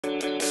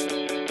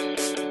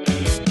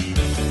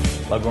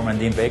La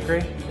Gourmandine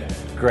Bakery?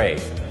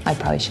 Great. I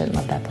probably shouldn't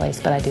love that place,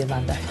 but I do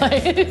love that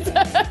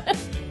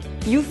place.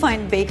 You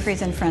find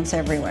bakeries in France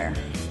everywhere.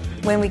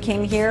 When we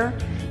came here,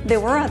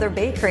 there were other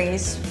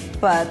bakeries,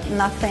 but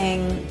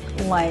nothing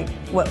like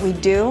what we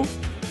do.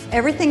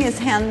 Everything is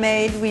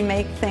handmade. We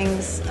make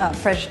things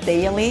fresh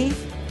daily.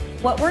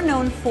 What we're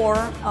known for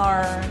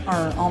are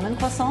our almond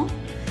croissants.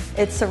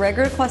 It's a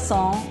regular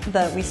croissant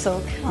that we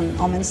soak on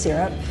almond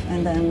syrup,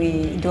 and then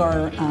we do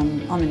our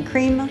almond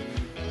cream.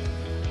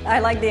 I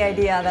like the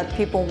idea that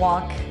people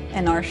walk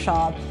in our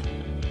shop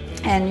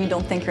and you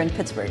don't think you're in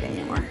Pittsburgh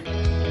anymore.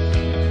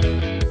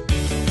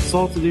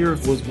 Salt of the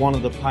Earth was one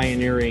of the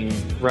pioneering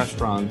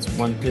restaurants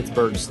when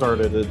Pittsburgh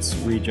started its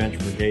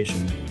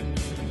regentrification.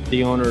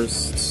 The owners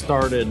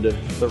started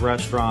the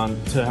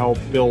restaurant to help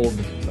build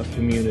a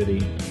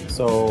community.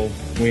 So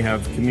we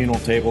have communal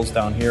tables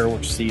down here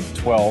which seat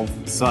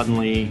 12.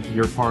 Suddenly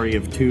your party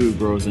of 2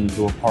 grows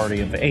into a party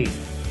of 8.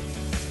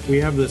 We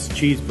have this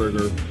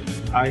cheeseburger.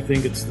 I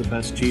think it's the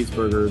best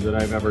cheeseburger that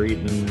I've ever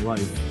eaten in my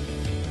life.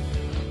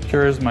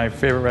 Cure is my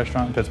favorite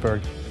restaurant in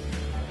Pittsburgh.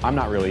 I'm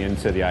not really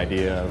into the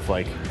idea of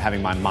like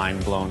having my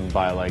mind blown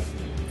by like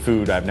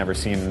food I've never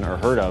seen or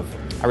heard of.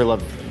 I really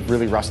love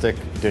really rustic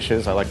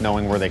dishes. I like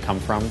knowing where they come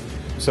from.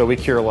 So we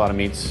cure a lot of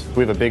meats.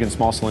 We have a big and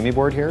small salami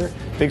board here.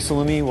 Big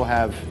salami will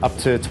have up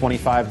to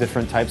 25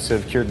 different types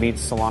of cured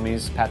meats,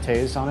 salamis,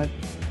 pâtés on it.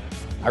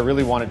 I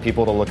really wanted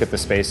people to look at the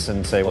space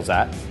and say, what's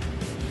that?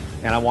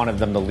 And I wanted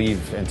them to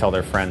leave and tell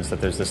their friends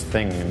that there's this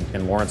thing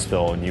in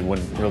Lawrenceville and you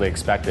wouldn't really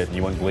expect it and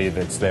you wouldn't believe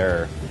it's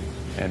there.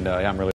 And yeah, I'm really